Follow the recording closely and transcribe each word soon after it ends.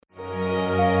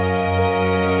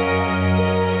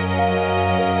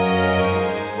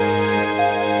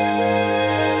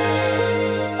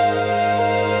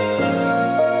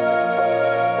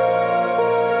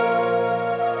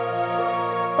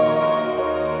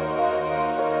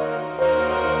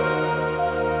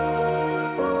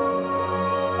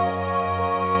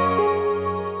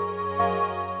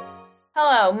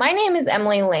My name is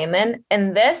Emily Lehman,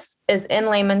 and this is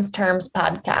In Layman's Terms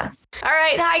podcast. All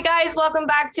right. Hi, guys. Welcome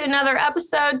back to another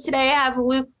episode. Today I have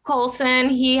Luke Colson.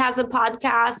 He has a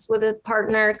podcast with a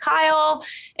partner, Kyle,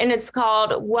 and it's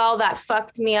called Well, That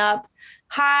Fucked Me Up.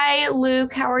 Hi,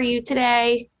 Luke. How are you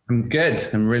today? I'm good.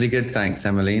 I'm really good. Thanks,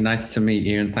 Emily. Nice to meet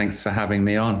you, and thanks for having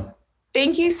me on.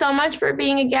 Thank you so much for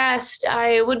being a guest.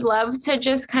 I would love to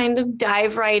just kind of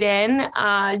dive right in.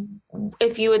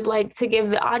 If you would like to give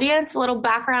the audience a little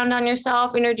background on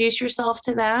yourself, introduce yourself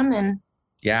to them.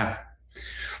 Yeah.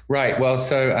 Right. Well,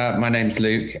 so my name's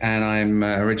Luke, and I'm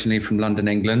originally from London,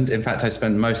 England. In fact, I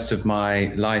spent most of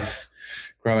my life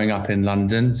growing up in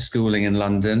London, schooling in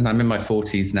London. I'm in my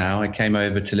 40s now. I came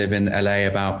over to live in LA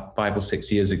about 5 or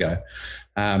 6 years ago.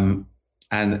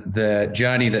 And the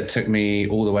journey that took me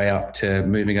all the way up to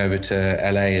moving over to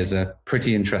LA is a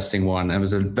pretty interesting one. It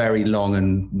was a very long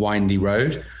and windy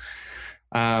road.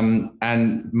 And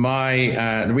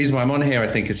the reason why I'm on here, I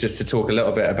think, is just to talk a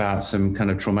little bit about some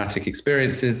kind of traumatic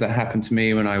experiences that happened to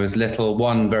me when I was little.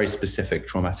 One very specific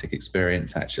traumatic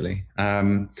experience, actually,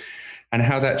 and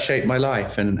how that shaped my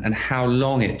life, and how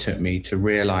long it took me to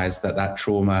realize that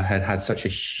trauma had such a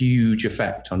huge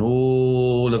effect on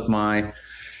all of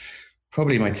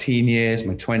probably my teen years,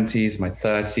 my 20s, my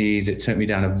 30s. It took me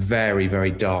down a very, very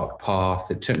dark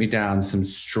path. It took me down some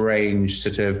strange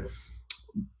sort of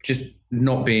just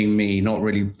not being me, not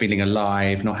really feeling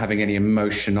alive, not having any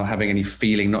emotion, not having any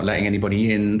feeling, not letting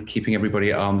anybody in, keeping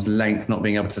everybody at arm's length, not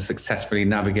being able to successfully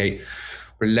navigate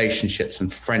relationships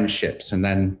and friendships. And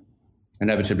then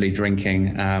inevitably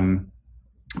drinking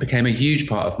became a huge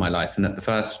part of my life. And at the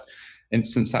first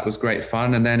instance, that was great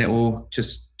fun. And then it all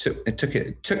just took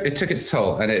its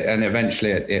toll, and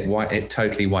eventually it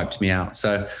totally wiped me out.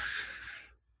 So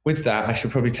with that, I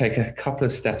should probably take a couple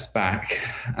of steps back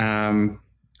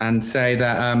and say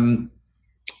that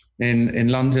in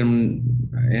London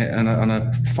on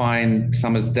a fine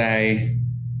summer's day,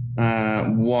 I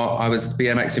was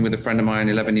BMXing with a friend of mine,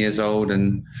 11 years old,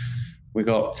 and we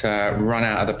got run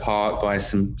out of the park by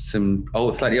some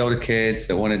slightly older kids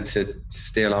that wanted to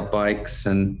steal our bikes,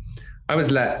 and I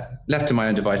was left to my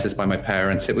own devices by my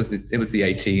parents. It was the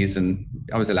 80s, and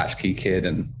I was a latchkey kid,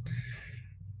 and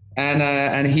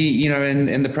he, you know,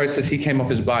 in the process, he came off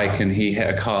his bike and he hit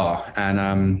a car,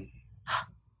 and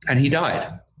he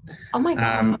died. Oh my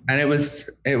God! And it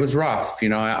was rough, you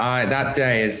know. I that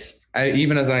day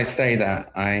even as I say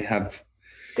that, I have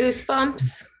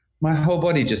goosebumps. My whole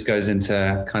body just goes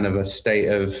into kind of a state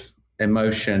of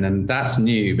emotion, and that's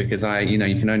new because you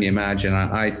can only imagine.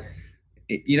 I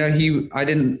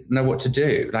didn't know what to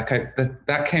do. Like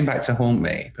that came back to haunt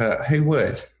me, but who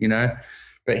would, you know?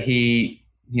 But he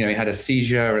had a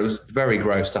seizure. It was very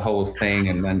gross, the whole thing.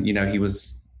 And then,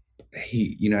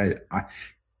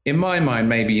 in my mind,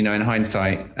 maybe, in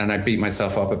hindsight, and I beat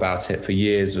myself up about it for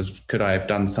years, could I have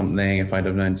done something if I'd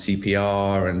have known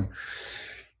CPR? And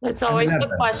that's always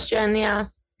the question. Yeah.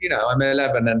 I'm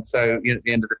 11. And so at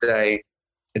the end of the day,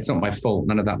 it's not my fault.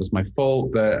 None of that was my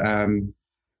fault, but,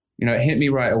 it hit me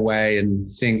right away, and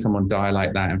seeing someone die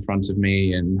like that in front of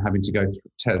me, and having to go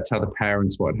tell the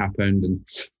parents what had happened, and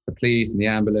the police and the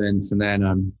ambulance. And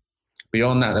then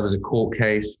beyond that, there was a court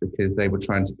case because they were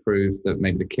trying to prove that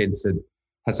maybe the kids had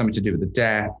something to do with the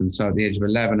death. And so at the age of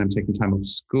 11, I'm taking time off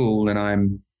school, and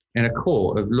I'm in a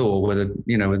court of law in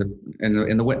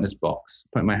the witness box,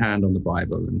 putting my hand on the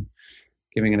Bible and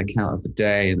giving an account of the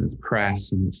day, and there's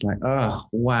press, and it's like, oh,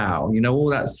 wow, all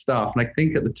that stuff. And I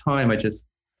think at the time, I just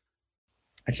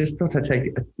thought I'd took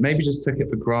it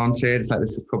for granted. It's like,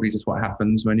 this is probably just what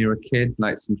happens when you're a kid,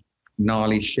 like some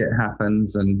gnarly shit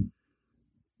happens. And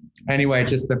anyway,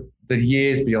 just the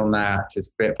years beyond that,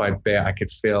 just bit by bit, I could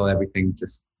feel everything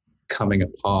just coming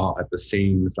apart at the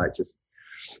seams, like just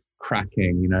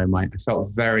cracking, I felt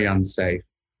very unsafe.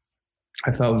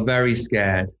 I felt very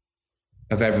scared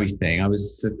of everything.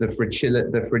 The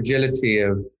fragility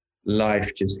of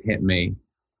life just hit me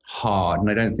hard. And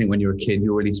I don't think when you're a kid,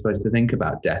 you're really supposed to think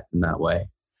about death in that way.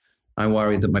 I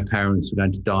worried that my parents were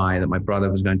going to die, that my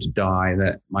brother was going to die,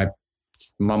 that my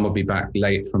mum would be back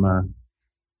late from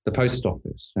the post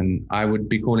office, and I would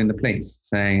be calling the police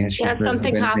saying,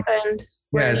 something happened.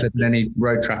 Has there been any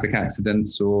road traffic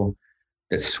accidents, or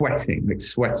sweating,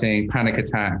 panic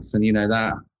attacks, and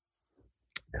that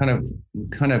kind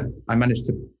of I managed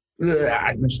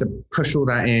to push all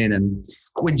that in and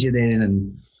squidge it in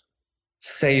and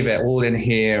save it all in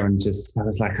here, and I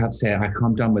was like, that's it.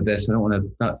 I'm done with this. I don't want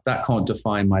to. That can't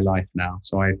define my life now.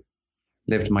 So I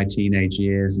lived my teenage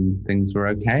years, and things were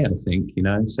okay. I think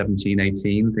 17,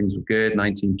 18, things were good.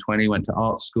 19, 20, went to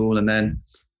art school, and then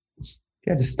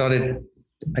just started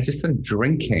started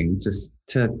drinking just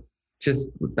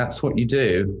that's what you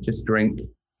do. Just drink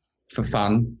for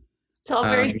fun. It's all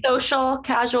very social,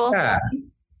 casual. Yeah.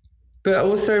 But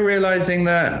also realizing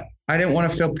that I didn't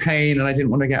want to feel pain and I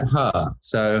didn't want to get hurt.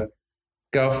 So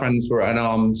girlfriends were at an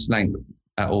arm's length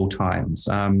at all times.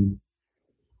 And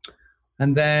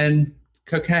then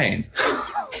cocaine.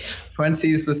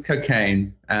 20s was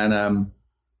cocaine and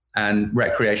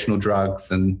recreational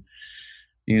drugs. And,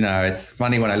 it's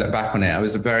funny when I look back on it,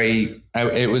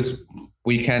 it was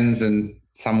weekends and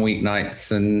some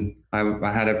weeknights, and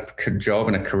I had a job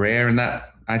and a career, and that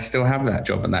I still have that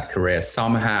job and that career.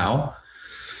 Somehow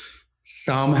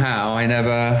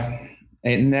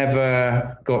it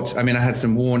never got, I had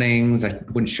some warnings. I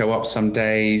wouldn't show up some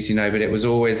days, but it was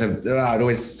always I'd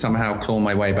always somehow claw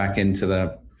my way back into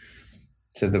the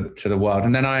world.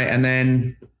 And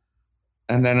then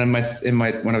when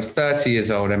I was 30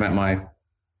 years old, I met my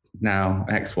now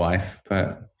ex-wife,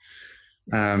 but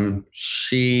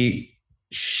she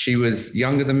was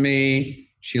younger than me.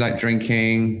 She liked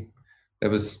drinking. There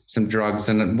was some drugs.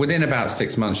 And within about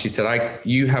 6 months, she said,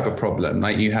 you have a problem.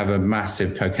 Like, you have a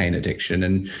massive cocaine addiction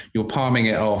and you're palming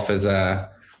it off as a,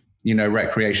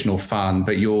 recreational fun,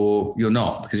 but you're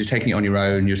not, because you're taking it on your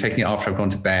own. You're taking it after I've gone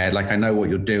to bed. Like, I know what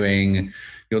you're doing.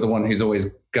 You're the one who's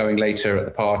always going later at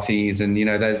the parties. And,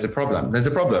 there's a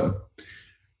problem.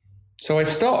 So I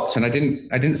stopped, and I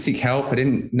didn't seek help. I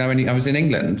didn't know I was in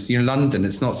England, London.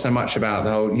 It's not so much about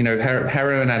the whole,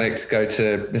 heroin addicts go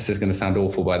to, this is going to sound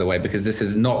awful, by the way, because this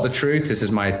is not the truth. This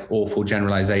is my awful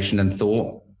generalization and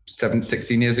thought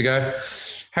 16 years ago.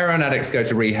 Heroin addicts go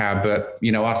to rehab, but,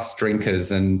 us drinkers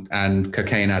and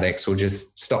cocaine addicts will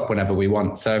just stop whenever we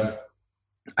want. So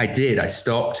I did, I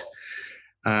stopped.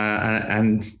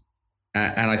 And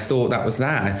I thought that was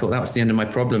that. I thought that was the end of my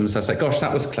problems. I was like, gosh,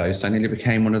 that was close. I nearly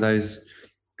became one of those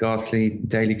ghastly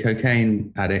daily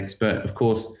cocaine addicts. But of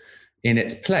course, in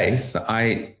its place,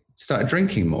 I started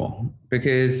drinking more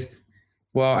because,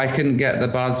 well, I couldn't get the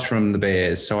buzz from the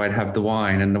beers. So I'd have the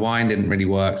wine, and the wine didn't really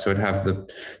work. So I'd have the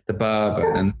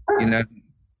bourbon and,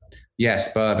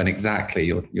 yes, bourbon, exactly.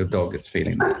 Your dog is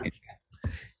feeling that.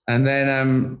 And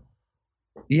then,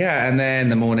 and then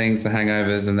the mornings, the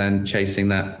hangovers, and then chasing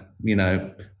that,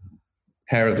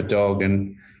 hair of the dog.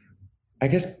 And I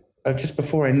guess just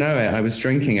before I know it, I was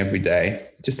drinking every day.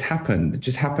 It just happened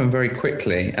very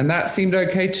quickly. And that seemed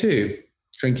okay too.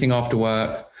 Drinking after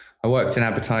work. I worked in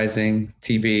advertising,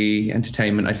 TV,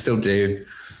 entertainment. I still do.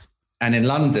 And in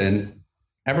London,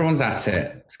 everyone's at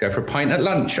it. Let's go for a pint at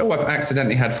lunch. Oh, I've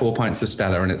accidentally had 4 pints of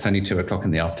Stella and it's only 2:00 in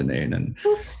the afternoon. And,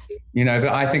 but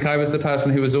I think I was the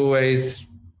person who was always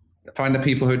find the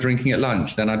people who are drinking at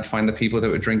lunch. Then I'd find the people that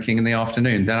were drinking in the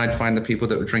afternoon. Then I'd find the people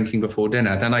that were drinking before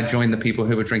dinner. Then I'd join the people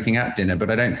who were drinking at dinner. But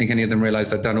I don't think any of them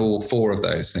realized I'd done all 4 of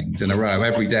those things in a row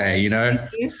every day,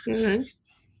 Mm-hmm.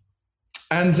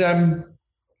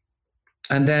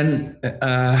 And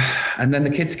then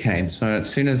the kids came. So as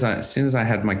soon as I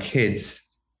had my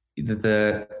kids,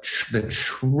 the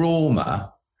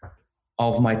trauma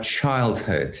of my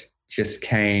childhood just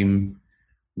came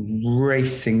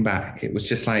racing back. It was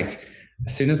just like,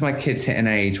 as soon as my kids hit an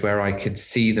age where I could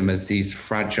see them as these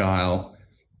fragile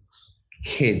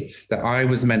kids that I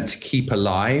was meant to keep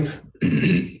alive,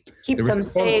 the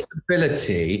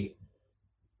responsibility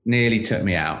nearly took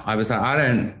me out. I was like, I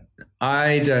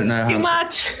don't know how too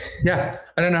much. Yeah.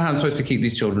 I don't know how I'm supposed to keep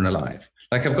these children alive.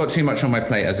 Like, I've got too much on my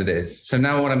plate as it is. So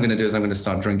now what I'm going to do is I'm going to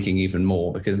start drinking even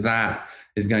more, because that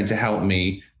is going to help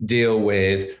me deal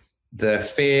with the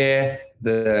fear,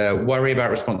 the worry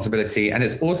about responsibility. And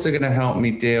it's also going to help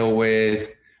me deal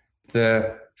with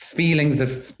the feelings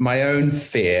of my own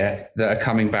fear that are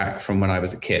coming back from when I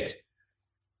was a kid.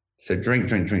 So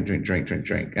drink.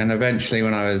 And eventually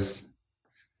when I was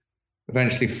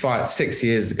 6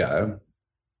 years ago,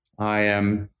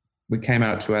 we came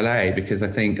out to LA because I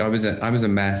think I was a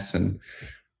mess and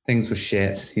things were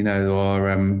shit.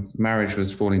 Our marriage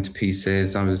was falling to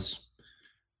pieces. I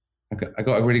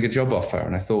got a really good job offer,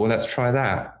 and I thought, well, let's try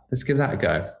that. Let's give that a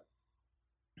go.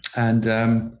 And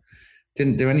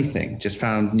didn't do anything. Just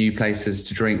found new places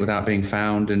to drink without being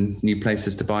found, and new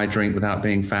places to buy drink without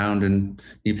being found, and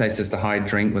new places to hide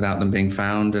drink without them being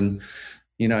found. And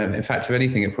in fact, if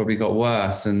anything, it probably got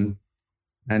worse. And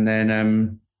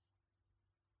then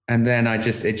it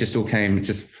just all came,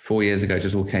 just 4 years ago,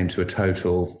 just all came to a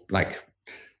total, like,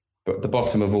 the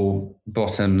bottom of all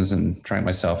bottoms, and drank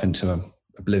myself into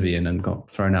oblivion and got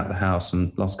thrown out of the house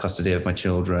and lost custody of my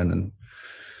children.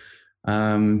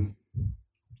 And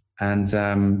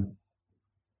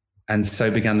so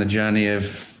began the journey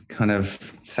of kind of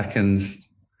second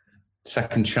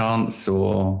second chance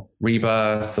or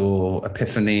rebirth or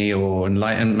epiphany or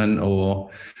enlightenment or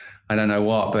I don't know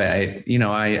what, but I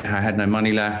had no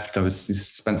money left. I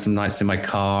spent some nights in my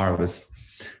car. I was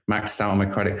maxed out on my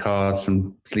credit cards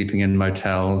from sleeping in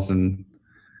motels, and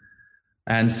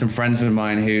some friends of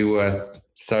mine who were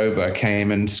sober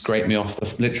came and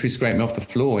literally scraped me off the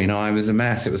floor. I was a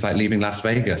mess. It was like leaving Las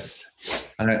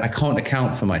Vegas. And I can't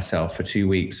account for myself for 2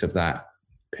 weeks of that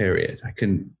period. I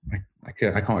can't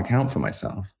account for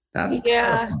myself. That's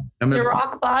terrible. You're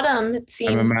rock bottom, it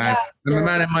seems. I'm a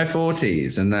man in my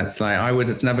 40s, and that's like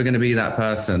it's never going to be that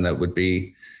person that would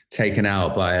be taken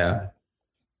out by a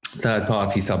third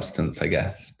party substance, I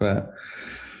guess. But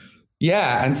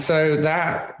yeah, and so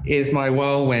that is my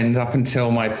whirlwind up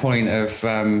until my point of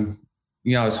I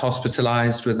was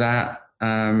hospitalized with that.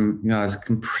 I was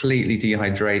completely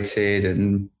dehydrated,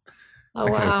 and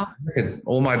wow.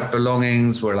 All my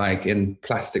belongings were like in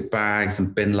plastic bags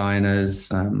and bin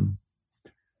liners at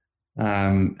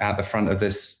the front of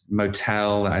this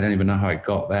motel. I don't even know how I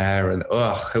got there, and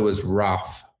it was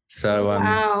rough. So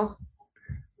wow.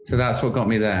 So that's what got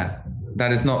me there.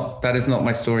 That is not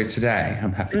my story today,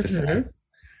 I'm happy to say.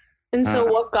 And so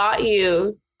what got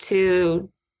you to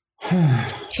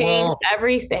change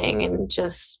everything and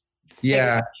just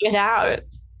figure it out?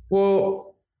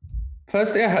 Well,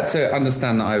 firstly, I had to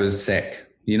understand that I was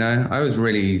sick. I was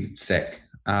really sick.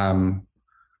 My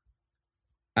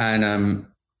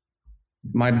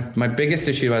biggest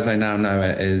issue, as I now know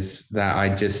it, is that I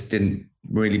just didn't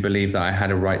really believe that I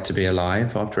had a right to be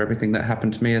alive after everything that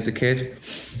happened to me as a kid.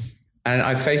 And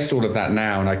I faced all of that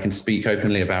now, and I can speak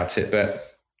openly about it.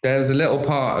 But there was a little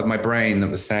part of my brain that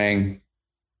was saying,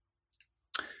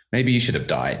 maybe you should have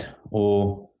died,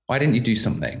 or why didn't you do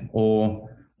something? Or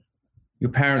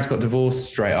your parents got divorced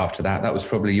straight after that. That was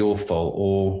probably your fault.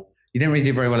 Or you didn't really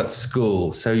do very well at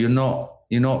school. So you're not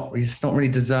really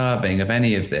deserving of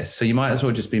any of this. So you might as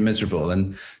well just be miserable,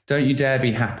 and don't you dare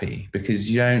be happy,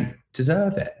 because you don't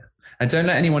deserve it. And don't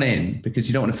let anyone in, because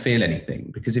you don't want to feel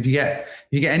anything. Because if you get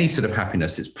any sort of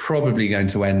happiness, it's probably going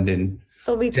to end in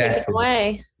they'll be taken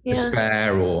away.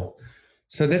 Despair.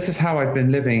 So this is how I've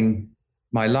been living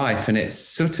my life. And it's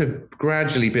sort of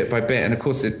gradually, bit by bit. And of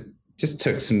course it just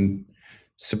took some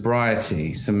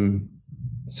sobriety, some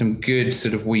good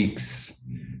sort of weeks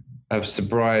of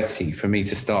sobriety for me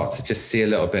to start to just see a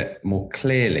little bit more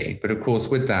clearly. But of course,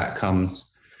 with that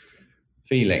comes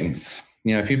feelings.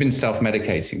 If you've been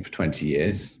self-medicating for 20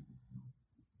 years,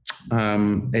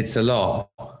 it's a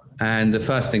lot. And the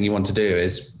first thing you want to do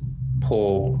is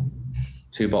pour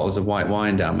 2 bottles of white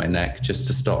wine down my neck just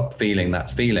to stop feeling that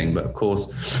feeling. But of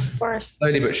course,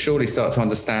 slowly but surely start to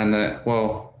understand that,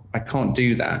 well, I can't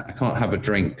do that. I can't have a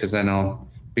drink, because then I'll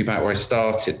be back where I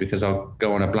started, because I'll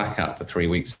go on a blackout for 3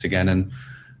 weeks again, and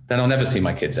then I'll never see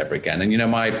my kids ever again.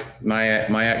 And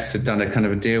my ex had done a kind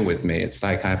of a deal with me. It's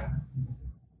like I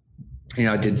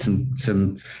did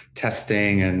some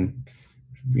testing, and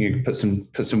you put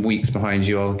some weeks behind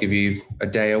you, I'll give you a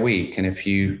day a week, and if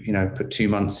you put 2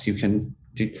 months, you can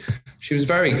do. She was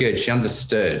very good. She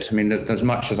understood. I mean, as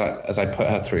much as I put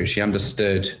her through, she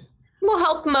understood. Well,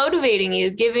 help motivating you,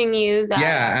 giving you that.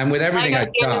 Yeah, and with everything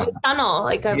I'd done. Tunnel,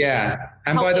 and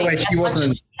by the way, she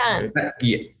wasn't.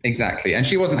 Yeah, exactly, and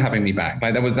she wasn't having me back.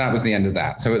 Like that was the end of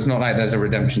that. So it's not like there's a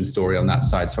redemption story on that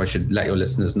side. So I should let your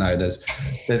listeners know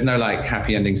there's no like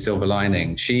happy ending, silver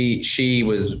lining. She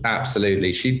was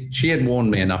absolutely. She had warned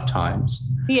me enough times.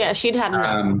 Yeah, she'd had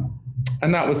enough.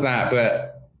 And that was that.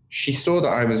 But she saw that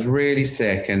I was really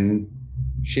sick, and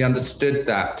she understood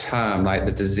that term, like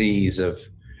the disease of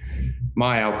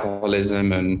my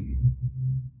alcoholism and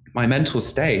my mental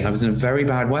state. I was in a very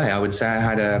bad way. I would say I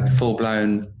had a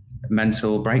full-blown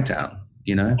mental breakdown,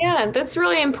 Yeah, that's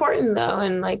really important though.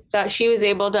 And like that she was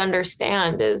able to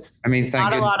understand is,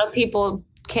 not a lot of people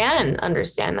can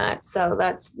understand that. So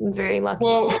that's very lucky.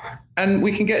 Well, and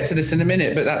we can get to this in a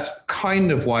minute, but that's kind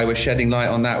of why we're shedding light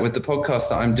on that with the podcast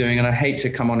that I'm doing. And I hate to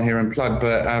come on here and plug,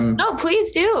 but no,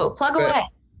 please do plug away.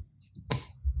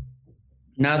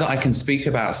 Now that I can speak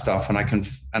about stuff, and I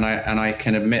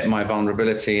can admit my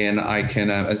vulnerability, and I can,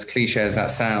 as cliche as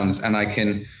that sounds, and I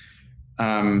can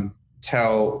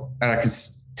tell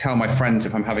my friends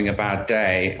if I'm having a bad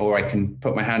day, or I can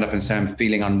put my hand up and say I'm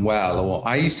feeling unwell. Or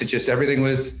I used to just, everything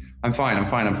was, I'm fine. And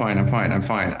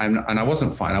I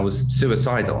wasn't fine. I was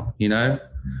suicidal,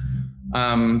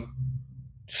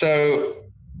 So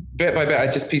bit by bit, I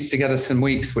just pieced together some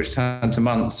weeks, which turned to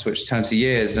months, which turned to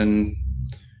years. And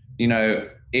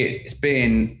it's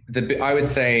been I would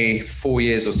say 4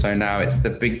 years or so now. It's the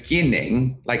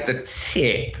beginning, like the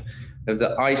tip of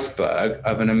the iceberg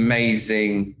of an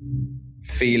amazing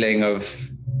feeling of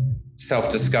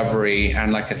self-discovery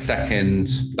and like a second,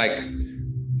 like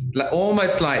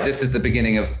almost like this is the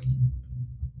beginning of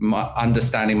my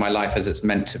understanding my life as it's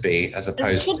meant to be, as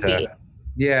opposed to,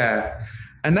 yeah.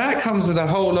 And that comes with a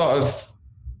whole lot of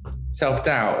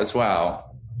self-doubt as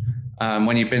well.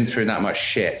 When you've been through that much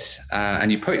shit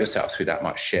and you put yourself through that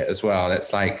much shit as well,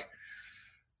 it's like,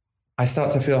 I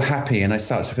start to feel happy and I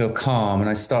start to feel calm and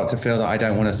I start to feel that I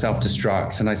don't want to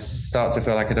self-destruct and I start to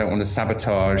feel like I don't want to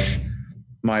sabotage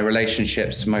my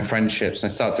relationships, my friendships.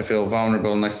 And I start to feel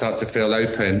vulnerable and I start to feel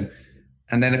open.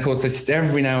 And then of course, there's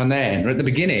every now and then, or at the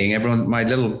beginning, my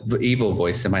little evil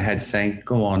voice in my head saying,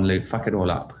 go on, Luke, fuck it all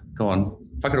up. Go on,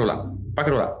 fuck it all up, fuck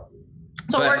it all up.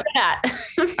 So we're good at.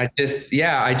 it's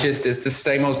the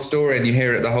same old story and you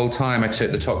hear it the whole time. I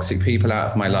took the toxic people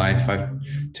out of my life. I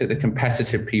took the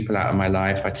competitive people out of my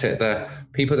life. I took the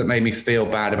people that made me feel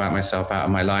bad about myself out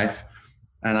of my life.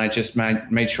 And I just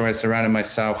made sure I surrounded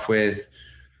myself with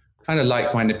kind of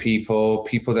like-minded people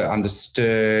that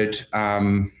understood,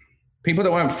 people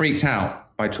that weren't freaked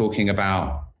out by talking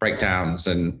about breakdowns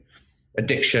and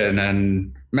addiction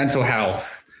and mental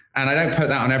health. And I don't put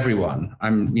that on everyone.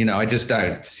 I just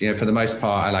don't. For the most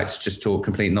part, I like to just talk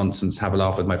complete nonsense, have a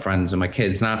laugh with my friends and my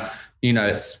kids. Now,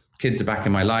 it's kids are back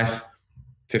in my life.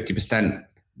 50%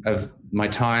 of my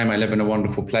time, I live in a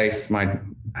wonderful place. I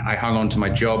hung on to my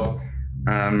job.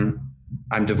 I'm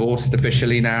divorced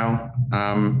officially now.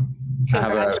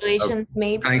 Congratulations,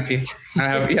 maybe. Thank you. I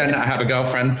have a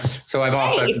girlfriend. So I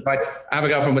have a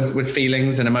girlfriend with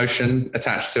feelings and emotion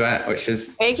attached to it, which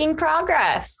is making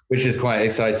progress, which is quite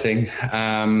exciting.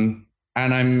 And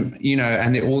I'm,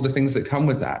 and all the things that come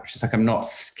with that, which is like, I'm not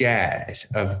scared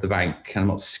of the bank. I'm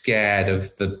not scared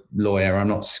of the lawyer. I'm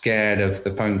not scared of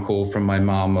the phone call from my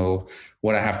mom or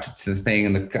what I have to the thing.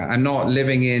 And I'm not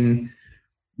living in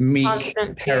meek,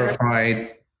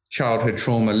 terrified childhood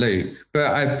trauma Luke,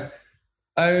 but I've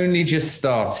only just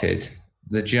started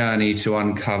the journey to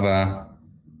uncover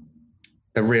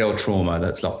the real trauma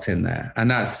that's locked in there. And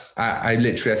that's, I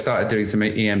started doing some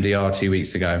EMDR 2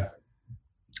 weeks ago.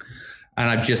 And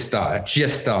I've just started.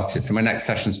 So my next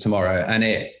session's tomorrow and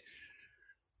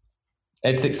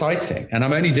it's exciting. And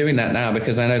I'm only doing that now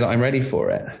because I know that I'm ready for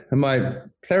it. And my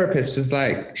therapist was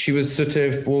like, she was sort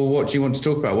of, well, what do you want to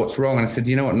talk about? What's wrong? And I said,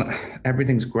 you know what?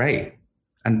 Everything's great.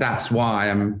 And that's why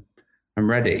I'm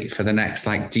ready for the next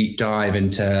deep dive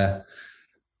into,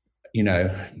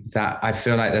 that I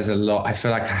feel like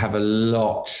I have a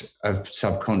lot of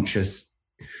subconscious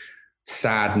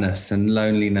sadness and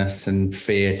loneliness and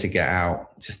fear to get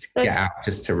out, just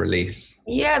to release.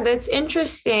 Yeah, that's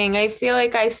interesting. I feel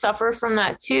like I suffer from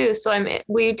that too. So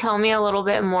will you tell me a little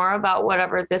bit more about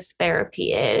whatever this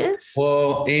therapy is?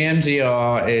 Well,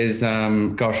 EMDR is,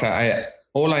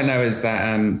 all I know is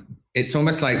that, it's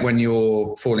almost like when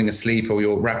you're falling asleep or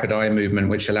your rapid eye movement,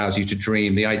 which allows you to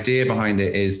dream. The idea behind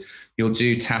it is you'll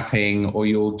do tapping or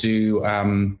you'll do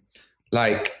a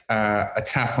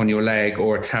tap on your leg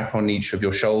or a tap on each of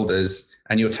your shoulders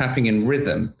and you're tapping in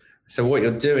rhythm. So what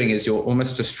you're doing is you're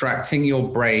almost distracting your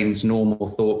brain's normal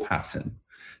thought pattern.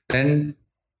 Then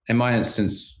in my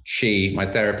instance,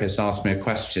 my therapist asked me a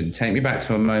question, take me back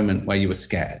to a moment where you were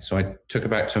scared. So I took her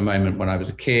back to a moment when I was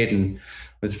a kid and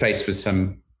was faced with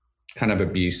some kind of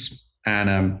abuse.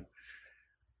 And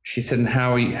she said,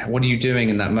 what are you doing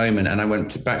in that moment? And I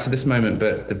went back to this moment,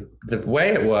 but the way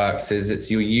it works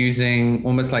is you're using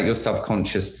almost like your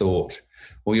subconscious thought,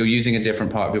 or you're using a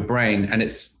different part of your brain. And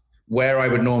it's where I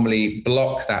would normally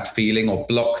block that feeling or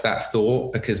block that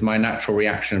thought, because my natural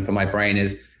reaction for my brain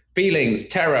is feelings,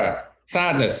 terror,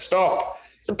 sadness, stop.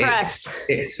 Suppressed.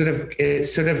 It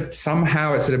sort of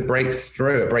somehow breaks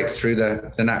through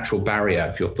the natural barrier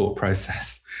of your thought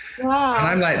process. Wow. And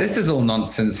I'm like, this is all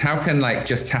nonsense. How can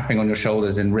just tapping on your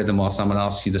shoulders in rhythm while someone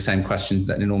asks you the same questions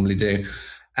that they normally do?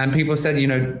 And people said,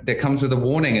 that comes with a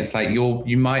warning. It's like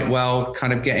you might well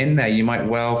kind of get in there. You might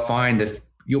well find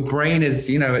this. Your brain is,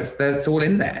 it's all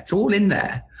in there. It's all in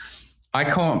there. I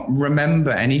can't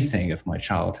remember anything of my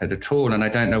childhood at all. And I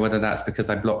don't know whether that's because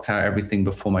I blocked out everything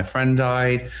before my friend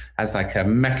died as a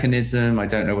mechanism. I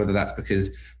don't know whether that's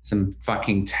because some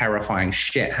fucking terrifying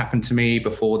shit happened to me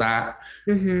before that.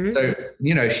 Mm-hmm.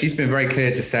 So, she's been very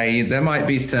clear to say there might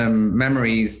be some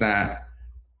memories that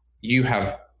you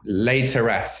have laid to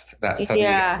rest that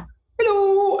suddenly,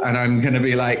 hello, and I'm going to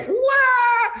be like,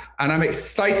 wah! And I'm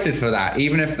excited for that,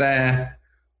 even if they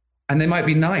might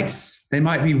be nice. They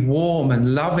might be warm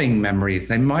and loving memories.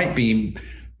 They might be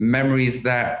memories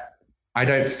that I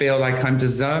don't feel like I'm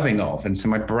deserving of. And so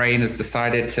my brain has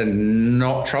decided to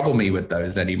not trouble me with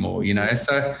those anymore,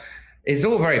 So it's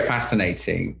all very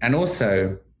fascinating. And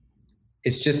also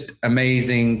it's just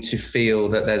amazing to feel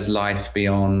that there's life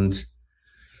beyond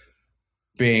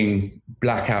being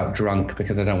blackout drunk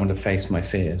because I don't want to face my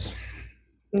fears.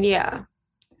 Yeah.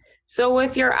 So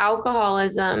with your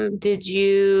alcoholism, did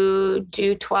you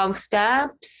do 12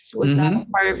 steps? Was that a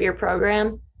part of your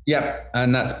program? Yep.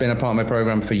 And that's been a part of my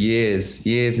program for years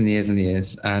and years and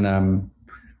years. And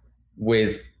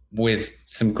with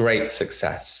some great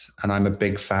success. And I'm a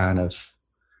big fan of,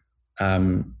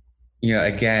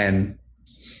 again,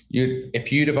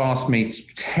 if you'd have asked me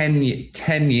 10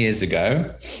 years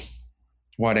ago,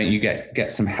 why don't you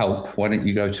get some help? Why don't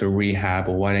you go to a rehab,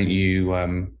 or why don't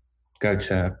you go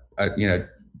to,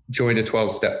 join a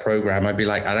 12-step program? I'd be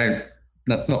like,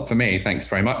 that's not for me. Thanks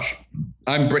very much.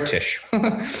 I'm British.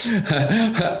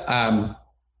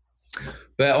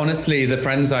 But honestly, the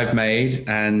friends I've made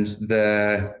and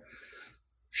the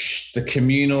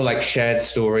communal, like, shared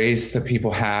stories that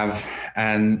people have,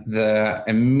 and the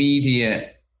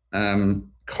immediate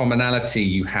commonality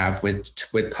you have with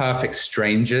perfect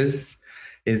strangers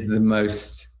is the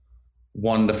most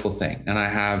wonderful thing. And I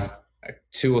have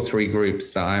 2 or 3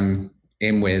 groups that I'm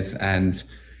in with, and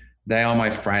they are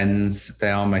my friends. They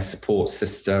are my support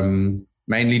system,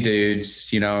 mainly dudes.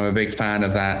 I'm a big fan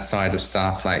of that side of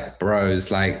stuff, like bros,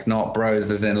 like not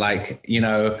bros as in like, in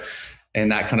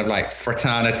that kind of like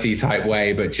fraternity type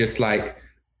way, but just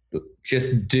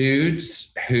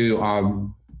dudes who are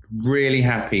really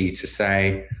happy to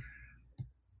say,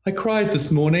 I cried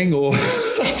this morning, or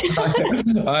I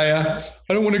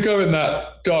don't want to go in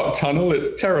that dark tunnel.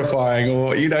 It's terrifying.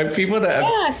 Or, people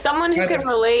that someone who can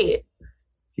relate.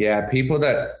 Yeah. People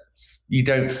that you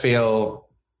don't feel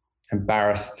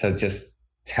embarrassed to just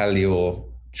tell your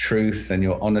truth and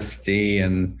your honesty.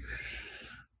 And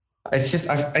I'm about to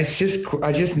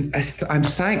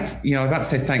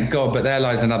say thank God, but there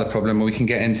lies another problem. We can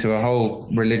get into a whole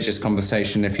religious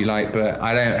conversation if you like, but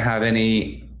I don't have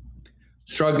any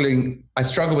I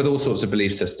struggle with all sorts of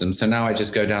belief systems. So now I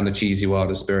just go down the cheesy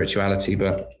world of spirituality,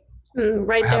 but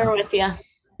right there with you.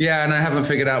 Yeah. And I haven't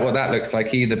figured out what that looks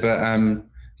like either. But as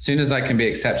soon as I can be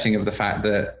accepting of the fact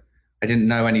that I didn't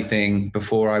know anything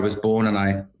before I was born, and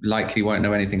I likely won't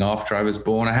know anything after I was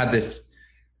born. I have this,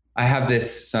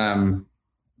 to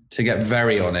get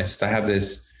very honest, I have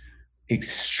this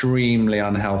extremely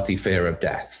unhealthy fear of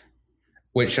death,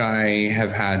 which I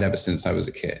have had ever since I was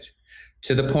a kid,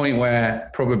 to the point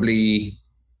where probably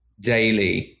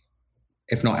daily,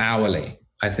 if not hourly,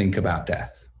 I think about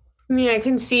death. I mean, I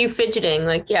can see you fidgeting.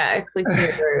 Like, it's like,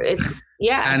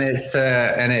 and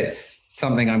it's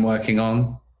something I'm working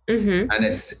on. Mm-hmm. And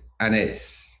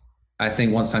it's, I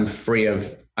think once I'm free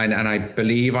of, and I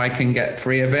believe I can get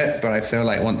free of it, but I feel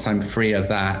like once I'm free of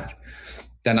that,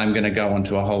 then I'm going to go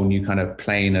onto a whole new kind of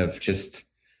plane of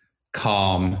just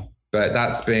calm. But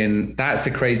that's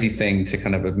a crazy thing to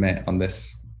kind of admit on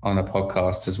a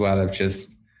podcast as well, of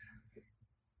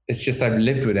it's just, I've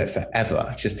lived with it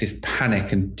forever. Just this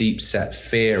panic and deep set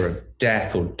fear of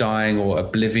death or dying or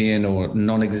oblivion or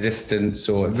non-existence,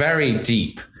 or very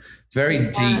deep,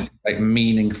 like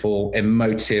meaningful,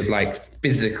 emotive, like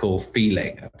physical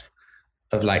feeling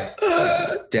of like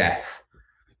death.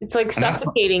 It's like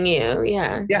suffocating you.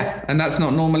 Yeah. Yeah. And that's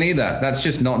not normal either. That's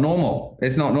just not normal.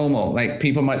 It's not normal. Like,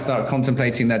 people might start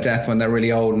contemplating their death when they're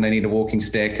really old and they need a walking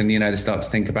stick. And, they start to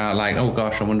think about like, oh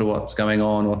gosh, I wonder what's going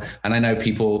on. And I know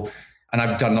people, and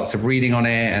I've done lots of reading on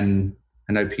it. And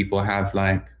I know people have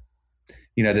like,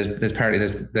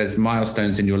 there's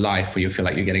milestones in your life where you feel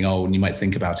like you're getting old and you might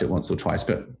think about it once or twice,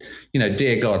 but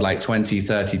dear God, like 20,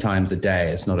 30 times a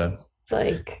day, it's not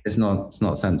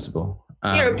sensible.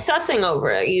 You're obsessing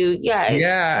over it.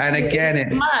 And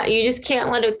again, you just can't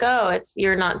let it go.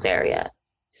 You're not there yet.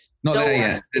 Not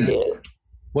there yet.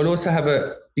 We'll also have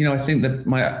I think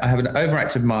that I have an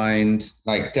overactive mind,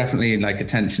 like definitely like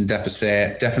attention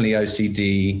deficit, definitely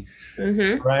OCD,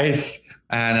 right?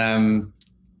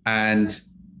 And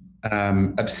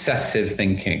obsessive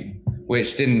thinking,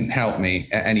 which didn't help me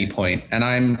at any point. And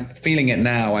I'm feeling it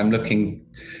now. I'm looking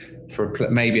for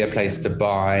maybe a place to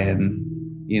buy, and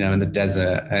in the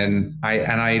desert, and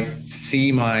I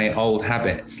see my old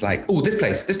habits, like, oh, this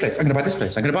place, I'm going to buy this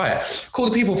place, I'm going to buy it. Call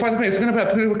the people, find the place, I'm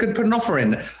going to put an offer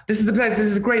in. This is the place, this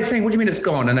is a great thing. What do you mean it's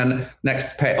gone? And then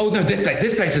next pay, oh no, this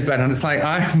place is better. And it's like,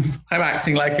 I'm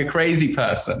acting like a crazy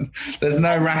person. There's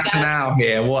no rationale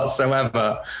here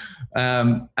whatsoever.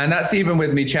 And that's even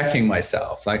with me checking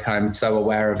myself. Like, I'm so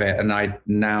aware of it, and I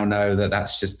now know that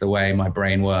that's just the way my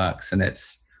brain works, and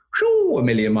it's a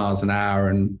million miles an hour.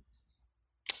 And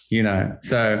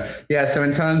so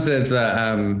in terms of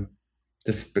the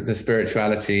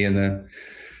spirituality and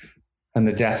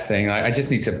the death thing, I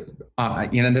just need to,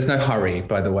 there's no hurry,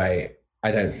 by the way.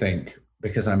 I don't think,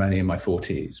 because I'm only in my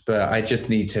 40s, but I just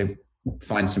need to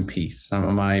find some peace.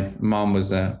 My mom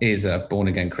is a born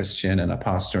again Christian and a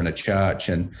pastor in a church,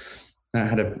 and that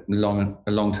had a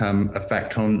long-term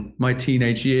effect on my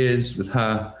teenage years, with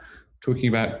her talking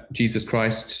about Jesus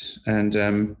Christ and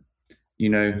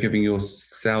giving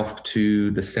yourself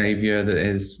to the Savior that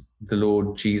is the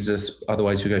Lord Jesus,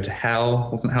 otherwise you go to hell.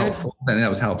 Wasn't helpful. I think that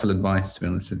was helpful advice, to be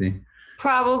honest with you.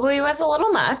 Probably was a little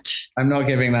much. I'm not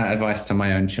giving that advice to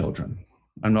my own children.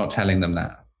 I'm not telling them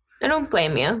that. I don't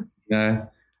blame you. But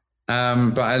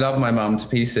I love my mum to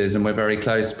pieces and we're very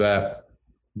close, but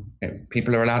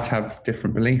people are allowed to have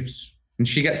different beliefs. And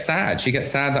she gets sad. She gets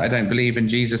sad that I don't believe in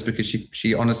Jesus, because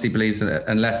she honestly believes that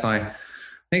unless I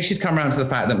think she's come around to the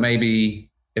fact that maybe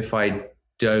if I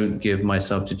don't give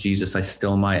myself to Jesus, I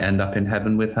still might end up in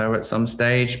heaven with her at some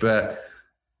stage. But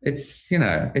it's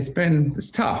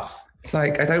tough. It's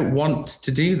like, I don't want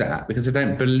to do that because I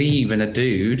don't believe in a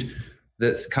dude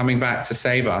that's coming back to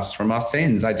save us from our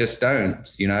sins. I just don't,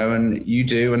 and you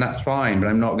do, and that's fine. But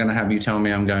I'm not going to have you tell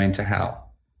me I'm going to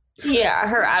hell. Yeah,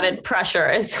 her added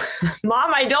pressure is,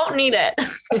 Mom, I don't need it.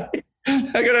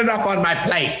 I got enough on my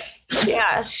plate.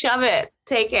 Yeah, shove it,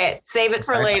 take it, save it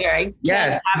for later.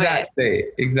 Yes,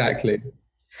 exactly.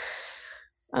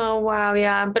 Oh, wow.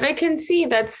 Yeah. But I can see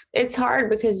it's hard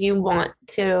because you want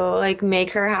to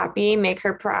make her happy, make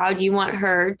her proud. You want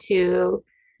her to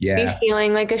be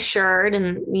feeling assured.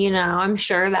 And, I'm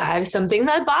sure that is something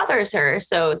that bothers her.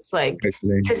 So it's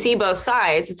to see both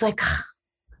sides. It's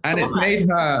and it's made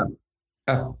her,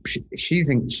 she's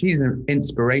an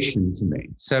inspiration to me.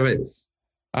 So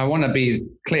I want to be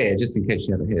clear just in case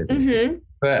she ever hears it,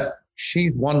 but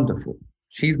she's wonderful.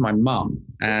 She's my mum.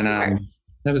 And,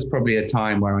 there was probably a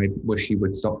time where I wish she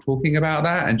would stop talking about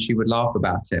that and she would laugh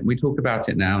about it. And we talk about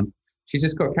it now. She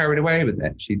just got carried away with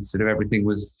it. She'd sort of, everything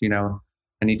was,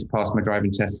 I need to pass my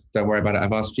driving test. Don't worry about it.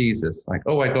 I've asked Jesus. I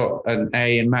got an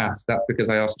A in maths. That's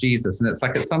because I asked Jesus. And it's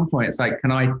at some point, it's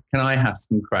can I have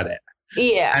some credit?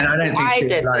 Yeah. And I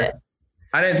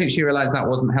don't think she realized that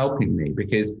wasn't helping me,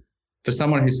 because for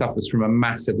someone who suffers from a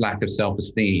massive lack of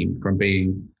self-esteem from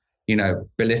being,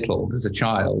 belittled as a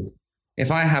child, if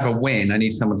I have a win, I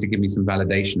need someone to give me some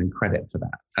validation and credit for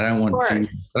that. I don't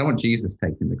want Jesus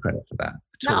taking the credit for that.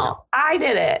 No, I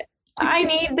did it. I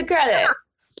need the credit.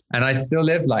 And I still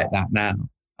live like that now.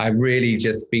 I really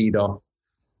just feed off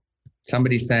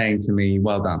somebody saying to me,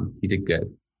 well done, you did good.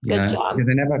 Good job. Because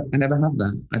I never had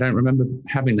that. I don't remember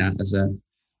having that as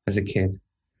a kid.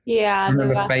 Yeah. I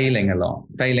remember failing a lot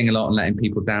and letting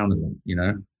people down a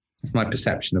lot, It's my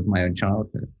perception of my own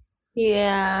childhood.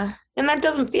 Yeah. And that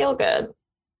doesn't feel good.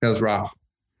 Feels rough.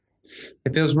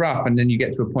 It feels rough. And then you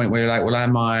get to a point where you're like, well,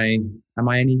 am I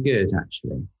any good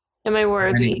actually? Am I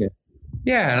worthy?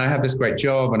 Yeah. And I have this great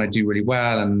job and I do really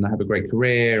well and I have a great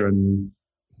career and,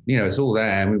 it's all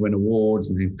there. And we win awards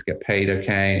and we get paid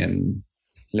okay and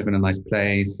live in a nice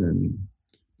place.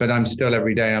 But I'm still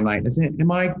every day, I'm like,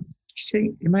 am I a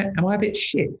bit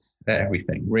shit at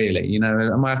everything, really?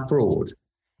 Am I a fraud?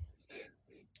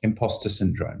 Imposter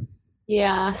syndrome.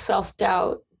 Yeah,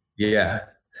 self-doubt. Yeah,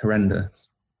 it's horrendous.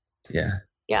 Yeah.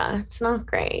 Yeah, it's not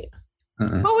great.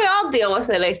 Well, we all deal with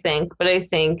it, I think. But I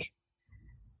think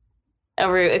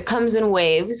it comes in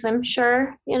waves, I'm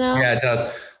sure, Yeah, it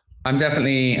does. I'm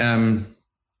definitely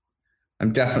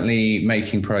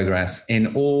making progress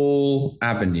in all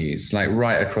avenues,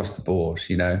 right across the board,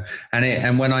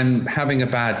 And when I'm having a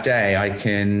bad day, I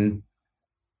can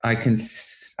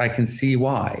see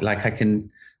why. I can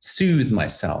soothe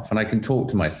myself and I can talk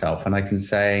to myself and I can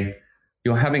say,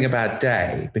 you're having a bad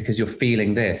day because you're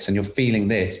feeling this and you're feeling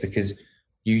this because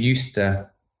you used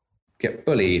to get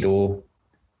bullied or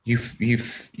you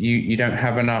don't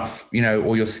have enough,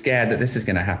 or you're scared that this is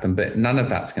going to happen, but none of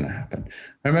that's going to happen.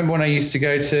 I remember when I used to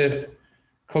go to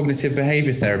cognitive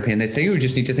behavior therapy and they'd say, you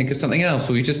just need to think of something else,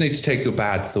 or you just need to take your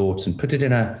bad thoughts and put it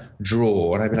in a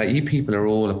drawer. And I'd be like, you people are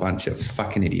all a bunch of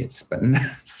fucking idiots. But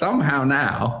somehow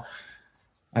now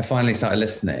I finally started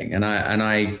listening and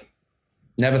I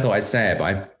never thought I'd say it, but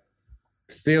I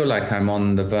feel like I'm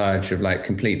on the verge of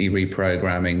completely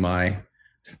reprogramming my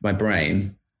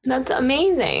brain. That's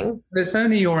amazing. But it's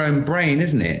only your own brain,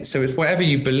 isn't it? So it's whatever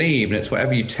you believe and it's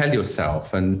whatever you tell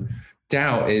yourself. And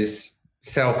doubt is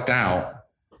self-doubt.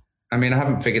 I mean, I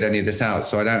haven't figured any of this out,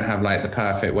 so I don't have the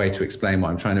perfect way to explain what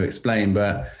I'm trying to explain,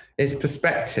 but it's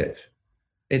perspective.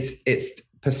 It's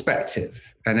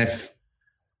perspective. And if,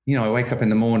 I wake up in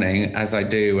the morning as I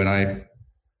do, and I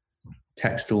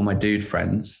text all my dude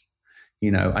friends,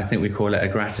 I think we call it a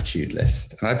gratitude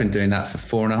list. And I've been doing that for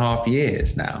 4.5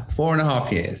 years now,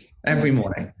 4.5 years, every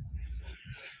morning.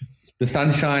 The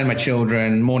sunshine, my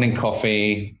children, morning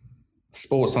coffee,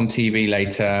 sports on TV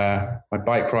later, my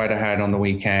bike ride I had on the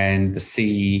weekend, the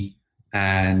sea,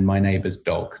 and my neighbor's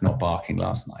dog not barking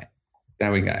last night.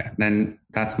 There we go. And then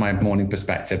that's my morning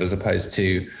perspective, as opposed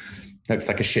to looks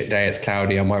like a shit day, it's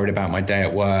cloudy, I'm worried about my day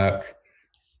at work.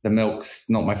 The milk's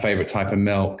not my favorite type of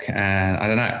milk. And I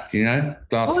don't know,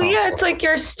 glass half. Yeah, it's like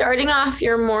you're starting off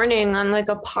your morning on like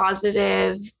a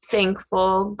positive,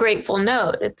 thankful, grateful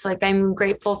note. It's like, I'm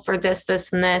grateful for this,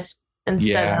 this, and this,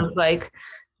 instead of like,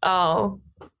 oh,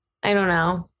 I don't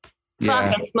know.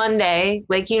 Fuck, it's Monday.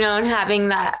 Like, and having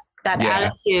that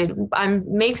attitude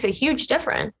makes a huge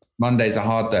difference. Mondays are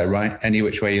hard though, right? Any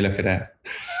which way you look at it.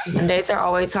 Mondays are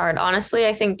always hard. Honestly,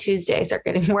 I think Tuesdays are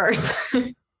getting worse.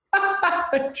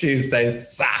 Tuesdays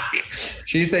suck.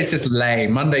 Tuesday's just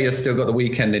lame. Monday, you've still got the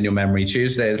weekend in your memory.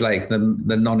 Tuesday is like the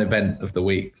non-event of the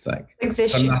week. It's like the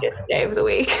shittiest day of the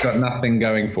week. Got nothing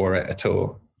going for it at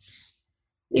all.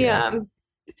 Yeah.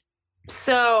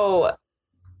 So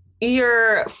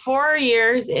you're 4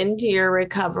 years into your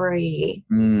recovery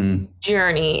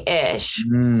journey-ish,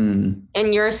 and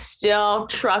you're still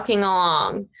trucking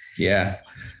along. Yeah.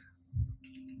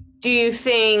 Do you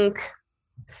think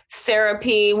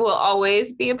therapy will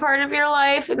always be a part of your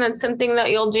life, and that's something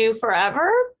that you'll do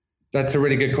forever? That's a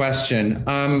really good question.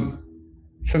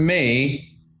 For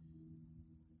me,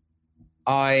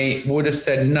 I would have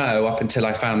said no up until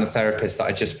I found the therapist that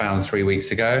I just found 3 weeks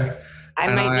ago.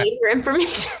 I might need your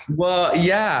information. Well,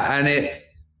 yeah. And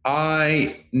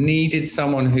I needed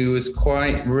someone who was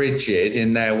quite rigid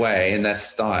in their way, in their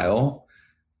style,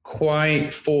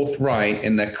 quite forthright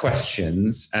in their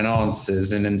questions and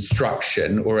answers and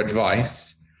instruction or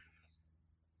advice,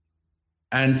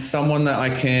 and someone that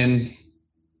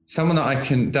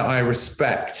I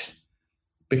respect,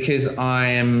 because I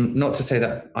am, not to say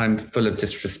that I'm full of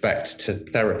disrespect to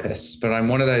therapists, but I'm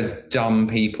one of those dumb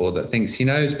people that thinks he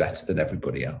knows better than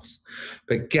everybody else.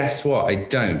 But guess what? I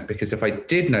don't, because if I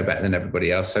did know better than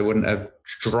everybody else, I wouldn't have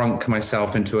drunk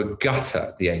myself into a gutter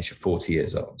at the age of 40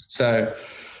 years old. So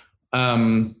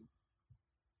I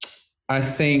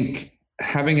think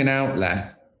having an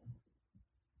outlet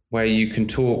where you can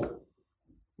talk.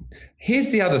 Here's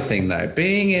the other thing though,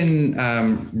 being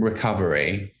in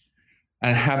recovery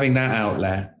and having that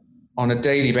outlet on a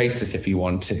daily basis, if you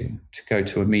want to go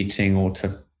to a meeting or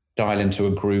to dial into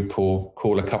a group or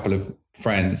call a couple of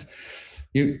friends,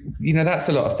 you know, that's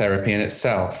a lot of therapy in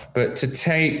itself. But to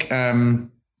take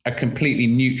a completely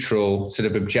neutral sort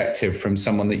of objective from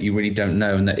someone that you really don't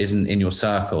know and that isn't in your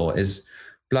circle is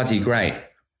bloody great.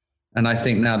 And I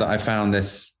think now that I found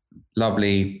this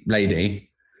lovely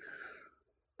lady,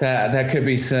 there could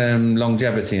be some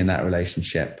longevity in that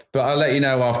relationship. But I'll let you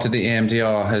know after the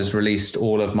EMDR has released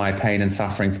all of my pain and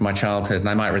suffering from my childhood, and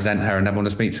I might resent her and never want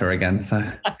to speak to her again. So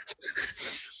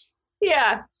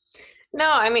yeah.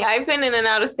 No, I mean, I've been in and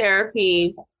out of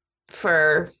therapy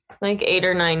for like 8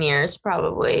 or 9 years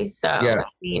probably. So I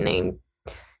mean,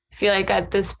 I feel like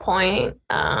at this point,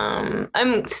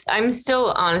 I'm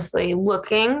still honestly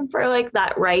looking for like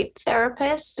that right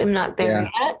therapist. I'm not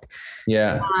there yet.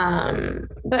 Yeah.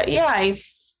 But yeah, I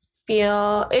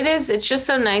feel it's just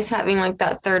so nice having like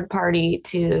that third party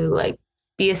to like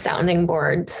be a sounding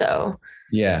board. So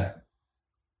yeah.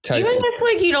 Totally. Even if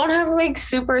like you don't have like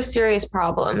super serious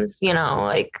problems,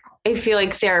 like I feel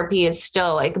like therapy is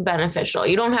still like beneficial.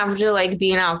 You don't have to like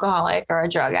be an alcoholic or a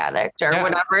drug addict or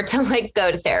whatever to like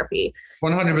go to therapy.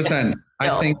 100%. I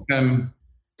think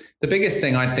the biggest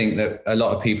thing I think that a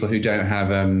lot of people who don't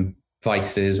have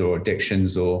vices or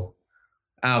addictions or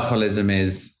alcoholism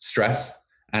is stress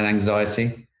and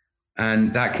anxiety.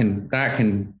 And that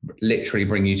can literally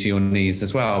bring you to your knees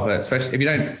as well. But especially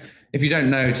if you don't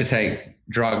know to take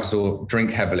drugs or drink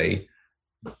heavily,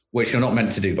 which you're not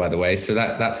meant to do, by the way. So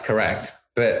that's correct.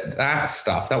 But that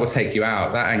stuff, that will take you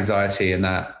out, that anxiety and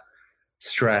that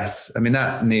stress. I mean,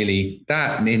 that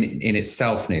in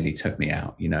itself nearly took me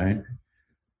out,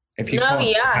 if you can't put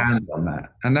your hands on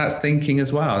that. And that's thinking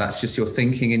as well. That's just your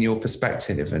thinking and your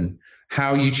perspective and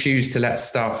how you choose to let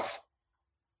stuff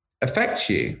affect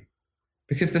you.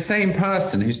 Because the same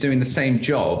person who's doing the same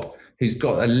job, who's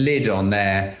got a lid on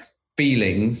their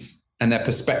feelings and their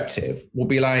perspective, will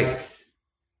be like,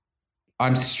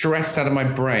 I'm stressed out of my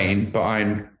brain, but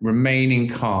I'm remaining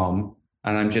calm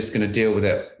and I'm just going to deal with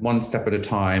it one step at a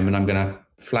time, and I'm going to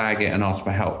flag it and ask for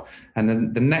help. And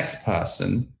then the next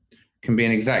person can be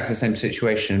in exactly the same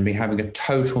situation and be having a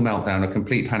total meltdown, a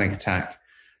complete panic attack,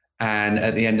 and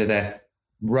at the end of their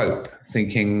rope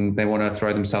thinking they want to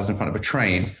throw themselves in front of a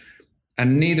train.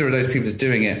 And neither of those people is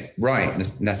doing it right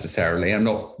necessarily. I'm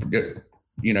not,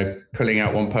 pulling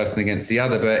out one person against the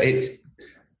other, but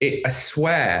I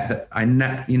swear that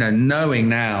knowing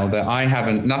now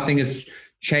that nothing has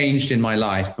changed in my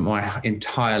life, but my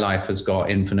entire life has got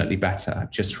infinitely better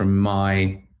just from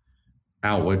my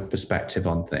outward perspective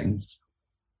on things.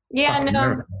 Yeah, no,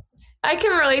 miracle. I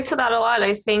can relate to that a lot.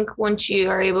 I think once you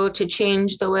are able to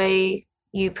change the way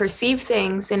you perceive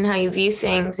things and how you view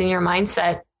things in your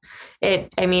mindset,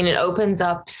 it opens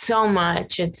up so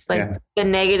much. It's like the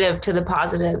negative to the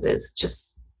positive is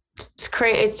just,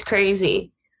 it's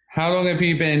crazy. How long have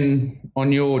you been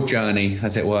on your journey,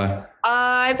 as it were?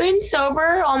 I've been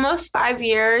sober almost 5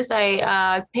 years.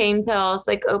 I pain pills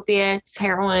like opiates,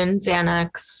 heroin,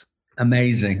 Xanax.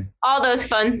 Amazing. All those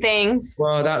fun things.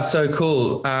 Well, that's so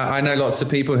cool. I know lots of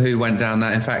people who went down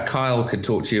that. In fact, Kyle could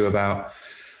talk to you about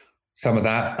some of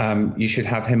that. You should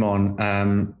have him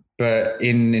on. But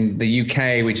in the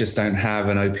UK, we just don't have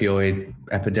an opioid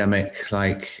epidemic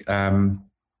like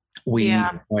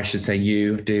I should say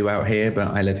you do out here, but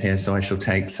I live here, so I shall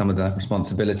take some of the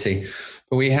responsibility.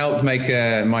 But we helped make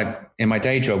in my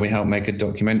day job, we helped make a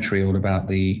documentary all about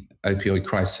the opioid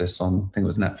crisis on, I think it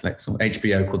was Netflix or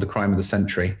HBO, called The Crime of the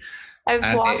Century.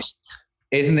 I've watched.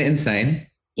 Isn't it insane?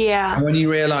 Yeah. And when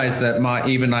you realize that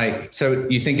so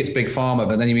you think it's big pharma,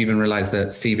 but then you even realize that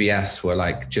CVS were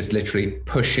like just literally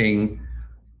pushing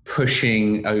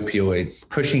opioids,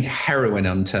 pushing heroin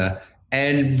onto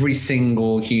every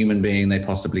single human being they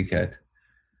possibly could.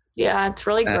 Yeah, it's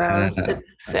really gross.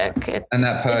 It's sick. And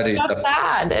that Purdue stuff.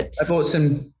 Sad.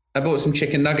 I bought some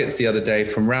chicken nuggets the other day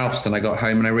from Ralph's, and I got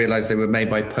home and I realized they were made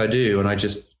by Purdue, and I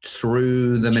just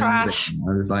threw them Trash. in the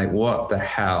bin. I was like, what the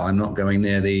hell? I'm not going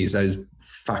near those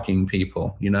fucking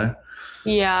people, you know?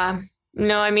 Yeah.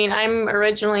 No, I'm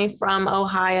originally from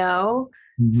Ohio.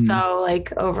 Mm-hmm. So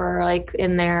like over like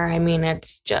in there,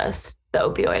 it's just the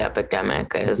opioid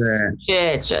epidemic is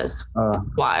it's just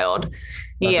wild.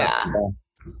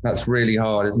 That's really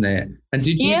hard, isn't it? And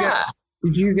did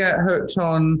you get hooked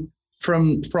on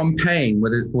from pain?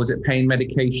 Was it pain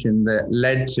medication that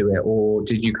led to it, or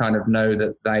did you kind of know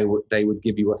that they would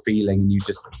give you a feeling and you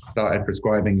just started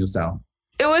prescribing yourself?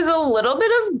 It was a little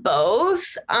bit of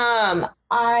both.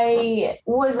 I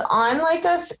was on like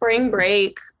a spring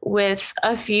break with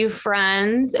a few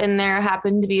friends, and there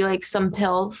happened to be like some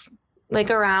pills like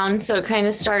around. So it kind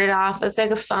of started off as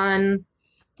like a fun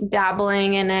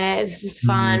dabbling in it. This is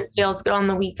fun. Feels good on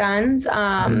the weekends.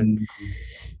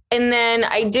 And then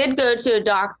I did go to a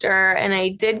doctor and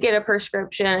I did get a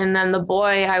prescription. And then the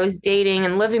boy I was dating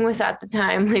and living with at the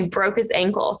time, like broke his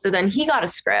ankle. So then he got a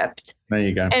script. There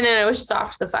you go. And then it was just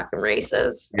off to the fucking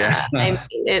races. Yeah. And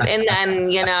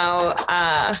then,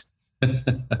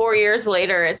 4 years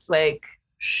later, it's like,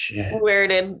 shit. Where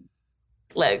did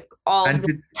like all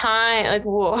the time, like,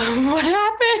 whoa, what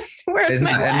happened? Where's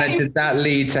my life? And then did that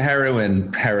lead to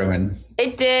heroin?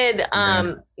 It did.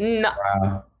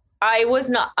 Wow. I was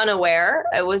not unaware.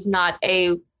 It was not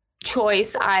a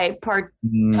choice I partook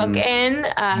in.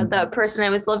 The person I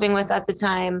was living with at the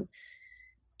time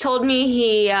told me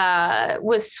he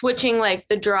was switching like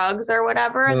the drugs or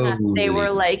whatever, and that they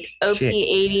were like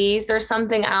OP80s or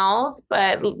something else.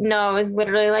 But no, it was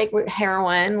literally like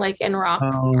heroin, like in rock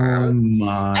form.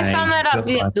 I found that up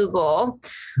via Google.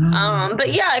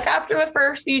 But yeah, like after the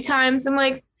first few times, I'm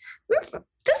like,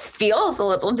 this feels a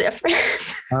little different.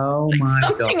 Oh my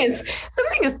something God.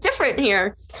 Something is different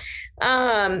here.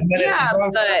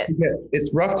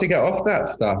 It's rough to get off that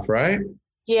stuff, right?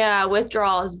 Yeah,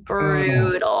 withdrawal is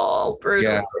brutal. Oh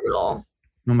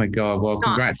my God. Well,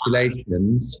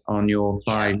 congratulations on your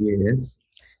 5 years.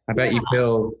 I bet you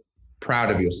feel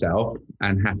proud of yourself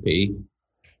and happy.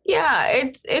 Yeah,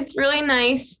 it's really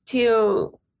nice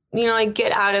to, like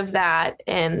get out of that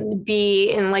and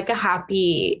be in like a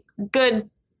happy, good,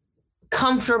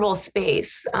 comfortable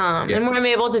space. And when I'm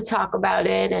able to talk about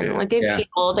it and like get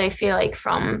healed, I feel like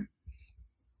from,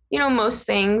 most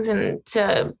things, and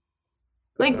to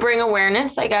like bring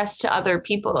awareness, I guess, to other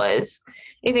people is,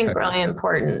 I think, really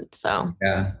important. So,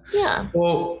 yeah.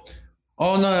 Well,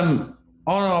 on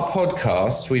our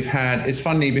podcast, we've had, it's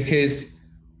funny because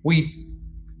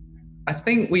I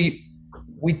think we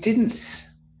didn't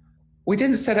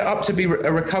set it up to be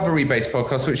a recovery-based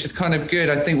podcast, which is kind of good.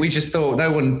 I think we just thought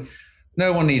no one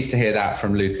needs to hear that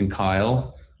from Luke and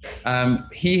Kyle.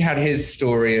 He had his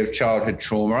story of childhood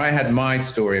trauma. I had my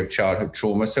story of childhood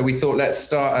trauma. So we thought, let's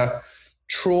start a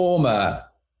trauma,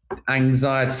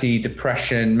 anxiety,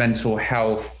 depression, mental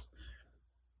health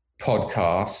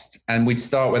podcast. And we'd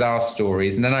start with our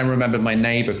stories. And then I remember my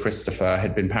neighbor, Christopher,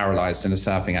 had been paralyzed in a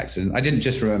surfing accident. I didn't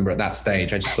just remember at that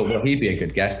stage. I just thought, well, he'd be a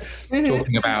good guest,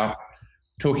 talking about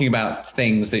talking about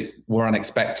things that were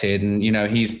unexpected. And,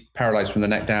 he's paralyzed from the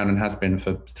neck down and has been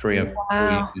for 3 or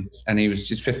 4 years. And he was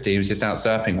just 50. He was just out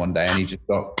surfing one day and he just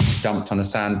got dumped on a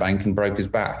sandbank and broke his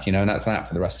back, and that's that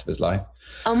for the rest of his life.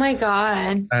 Oh my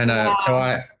God. And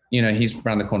so he's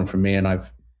around the corner from me, and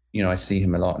I see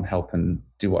him a lot and help and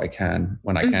do what I can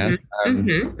when I can.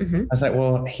 I was like,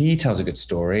 well, he tells a good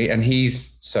story and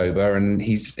he's sober and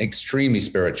he's extremely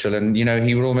spiritual. And,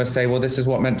 he would almost say, well, this is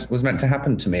what was meant to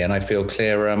happen to me. And I feel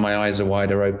clearer. My eyes are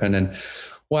wider open. And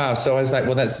wow. So I was like,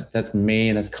 well, that's me,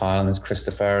 and there's Kyle and there's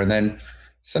Christopher. And then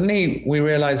suddenly we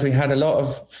realized we had a lot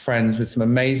of friends with some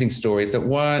amazing stories that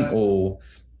weren't all,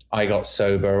 I got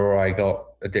sober or I got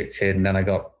addicted and then I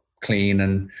got clean.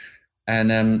 And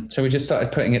so we just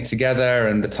started putting it together,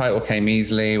 and the title came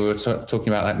easily. We were talking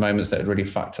about like moments that had really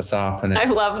fucked us up. And I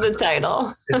love the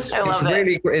title. I love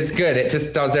it. It's good. It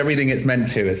just does everything it's meant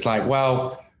to. It's like,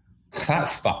 well, that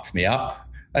fucked me up.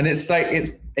 And it's like,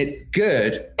 it's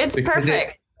good. It's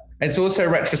perfect. It's also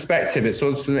retrospective. It's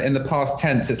also in the past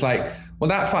tense. It's like, well,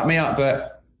 that fucked me up,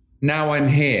 but now I'm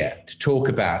here to talk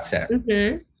about it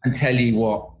and tell you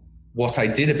what I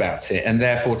did about it, and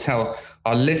therefore tell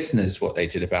our listeners what they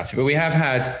did about it. But we have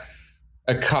had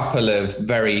a couple of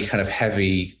very kind of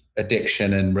heavy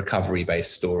addiction and recovery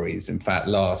based stories. In fact,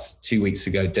 2 weeks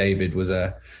ago, David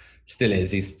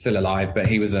he's still alive, but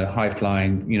he was a high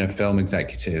flying, film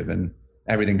executive and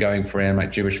everything going for him,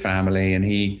 like Jewish family. And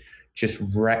he just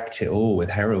wrecked it all with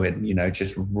heroin,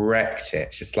 just wrecked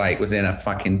it. Just like was in a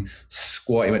fucking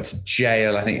squat. He went to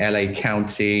jail, I think LA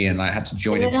County, and like had to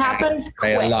join it happens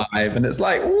quick. Alive. And it's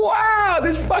like, wow,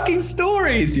 there's fucking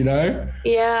stories,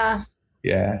 Yeah.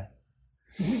 Yeah.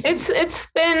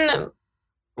 It's been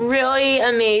really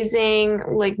amazing,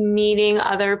 like meeting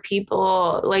other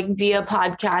people, like via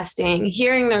podcasting,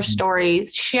 hearing their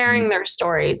stories, sharing their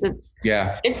stories. It's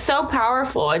so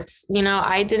powerful. It's,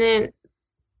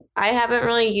 I haven't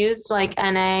really used like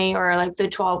NA or like the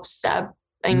 12 step.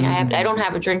 I don't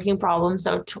have a drinking problem.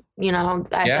 So,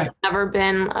 I've never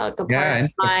been like a part of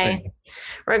my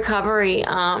recovery.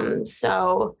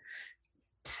 So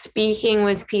speaking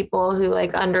with people who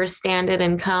like understand it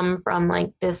and come from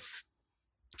like this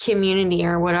community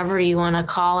or whatever you want to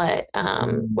call it,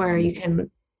 where you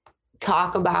can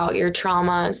talk about your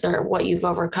traumas or what you've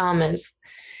overcome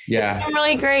it's been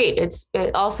really great. It's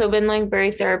also been like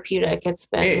very therapeutic. It's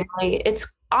been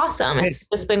it's awesome. It's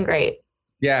just been great.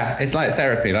 Yeah. It's like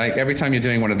therapy. Like every time you're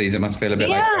doing one of these, it must feel a bit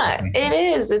like therapy. It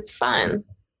is. It's fun.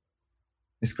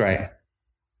 It's great.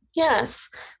 Yes.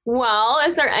 Well,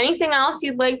 is there anything else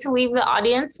you'd like to leave the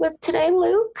audience with today,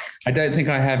 Luke? I don't think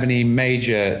I have any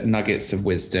major nuggets of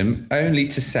wisdom, only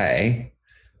to say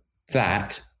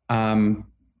that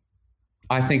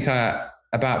I think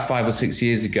about 5 or 6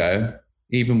 years ago,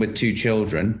 even with 2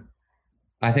 children,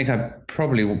 I think I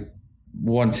probably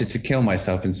wanted to kill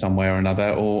myself in some way or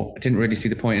another, or didn't really see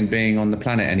the point in being on the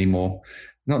planet anymore.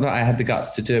 Not that I had the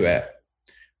guts to do it,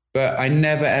 but I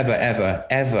never, ever, ever,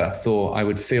 ever thought I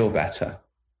would feel better.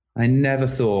 I never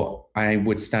thought I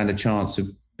would stand a chance of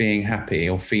being happy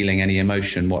or feeling any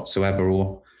emotion whatsoever,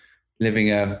 or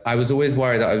I was always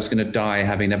worried that I was going to die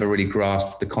having never really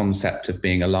grasped the concept of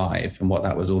being alive and what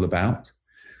that was all about.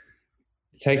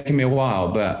 It's taken me a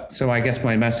while, but so I guess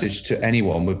my message to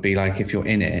anyone would be like, if you're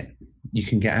in it, you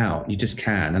can get out. You just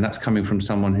can. And that's coming from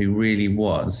someone who really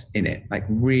was in it, like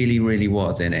really, really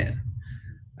was in it.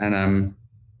 And,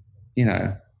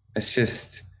 it's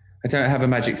just, I don't have a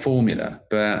magic formula,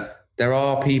 but there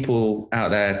are people out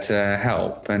there to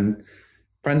help, and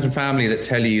friends and family that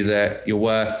tell you that you're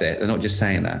worth it. They're not just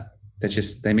saying that.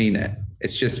 They mean it.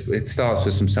 It starts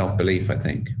with some self-belief, I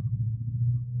think.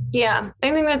 Yeah,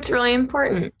 I think that's really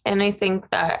important. And I think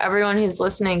that everyone who's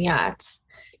listening,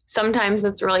 sometimes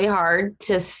it's really hard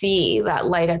to see that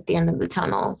light at the end of the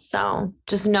tunnel. So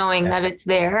just knowing that it's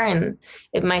there, and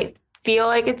it might feel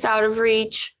like it's out of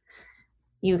reach,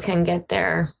 you can get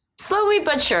there slowly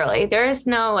but surely. There's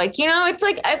no it's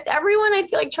like everyone I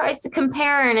feel like tries to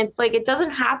compare, and it's like, it doesn't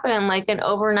happen like an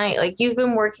overnight. Like you've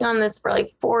been working on this for like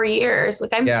 4 years. Like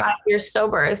I'm 5 years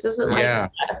sober. This isn't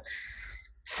like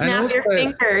snap your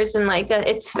fingers and like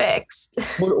it's fixed.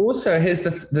 Well, also here's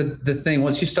the thing.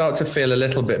 Once you start to feel a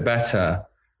little bit better,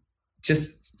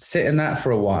 just sit in that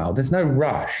for a while. There's no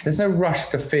rush. There's no rush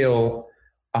to feel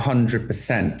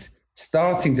 100%.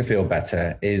 Starting to feel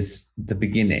better is the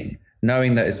beginning.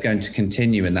 Knowing that it's going to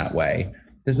continue in that way.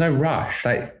 There's no rush.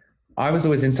 Like I was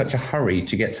always in such a hurry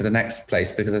to get to the next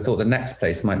place because I thought the next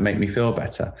place might make me feel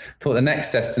better. I thought the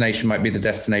next destination might be the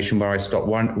destination where I stopped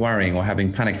worrying or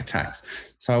having panic attacks.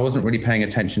 So I wasn't really paying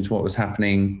attention to what was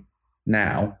happening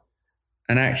now.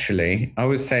 And actually, I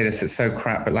always say this, it's so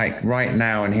crap, but like right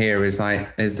now and here is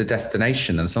the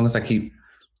destination. And as long as I keep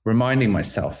reminding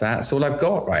myself that's all I've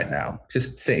got right now.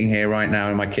 Just sitting here right now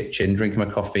in my kitchen, drinking my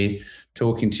coffee,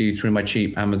 talking to you through my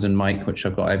cheap Amazon mic, which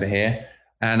I've got over here.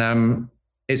 And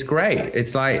it's great.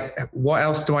 It's like, what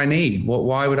else do I need?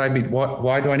 Why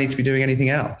do I need to be doing anything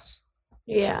else?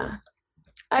 Yeah.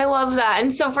 I love that.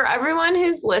 And so for everyone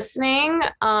who's listening,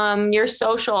 your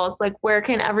socials, like where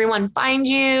can everyone find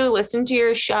you, listen to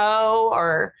your show,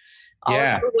 or all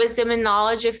of your wisdom and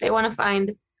knowledge if they want to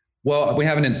find? Well, we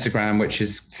have an Instagram, which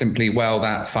is simply, well,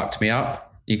 that fucked me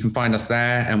up. You can find us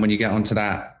there. And when you get onto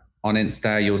that on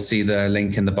Insta, you'll see the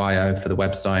link in the bio for the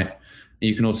website.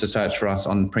 You can also search for us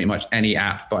on pretty much any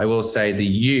app. But I will say the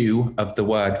U of the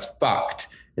word fucked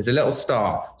is a little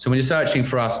star. So when you're searching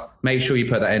for us, make sure you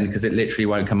put that in, because it literally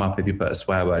won't come up if you put a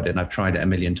swear word in. I've tried it a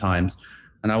million times.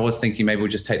 And I was thinking maybe we'll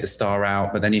just take the star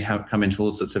out, but then you come into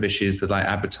all sorts of issues with like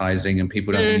advertising, and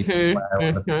people don't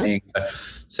want to swear.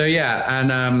 So yeah. And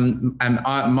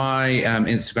my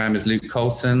Instagram is Luke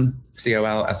Colson,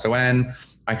 Colson.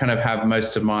 I kind of have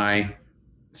most of my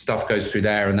stuff goes through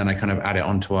there, and then I kind of add it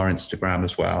onto our Instagram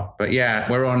as well. But yeah,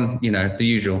 we're on, the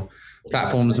usual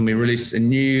platforms, and we release a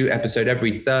new episode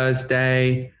every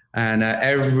Thursday, and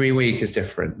every week is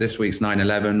different. This week's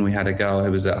 9/11. We had a girl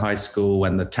who was at high school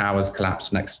when the towers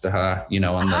collapsed next to her,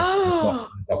 on the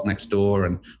block next door,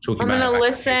 and talking about. I'm gonna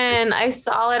listen. I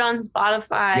saw it on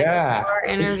Spotify. Yeah, our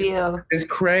interview. It's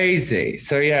crazy.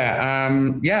 So yeah,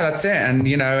 that's it. And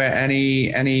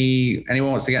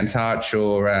anyone wants to get in touch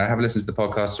or have a listen to the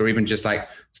podcast, or even just like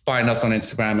find us on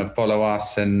Instagram and follow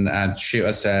us and shoot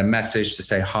us a message to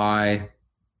say hi.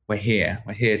 We're here.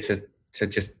 We're here to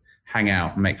just hang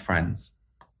out and make friends.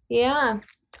 Yeah.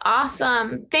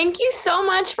 Awesome. Thank you so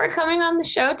much for coming on the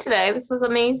show today. This was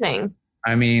amazing.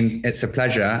 I mean, it's a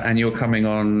pleasure. And you're coming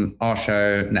on our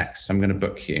show next. I'm going to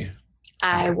book you.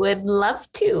 I would love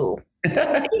to.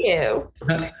 Thank you.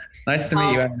 Nice to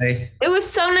meet you, Emily. It was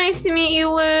so nice to meet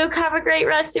you, Luke. Have a great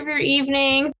rest of your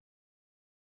evening.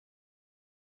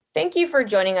 Thank you for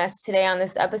joining us today on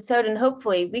this episode, and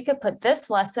hopefully we could put this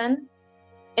lesson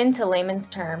into layman's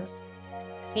terms.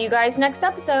 See you guys next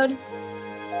episode.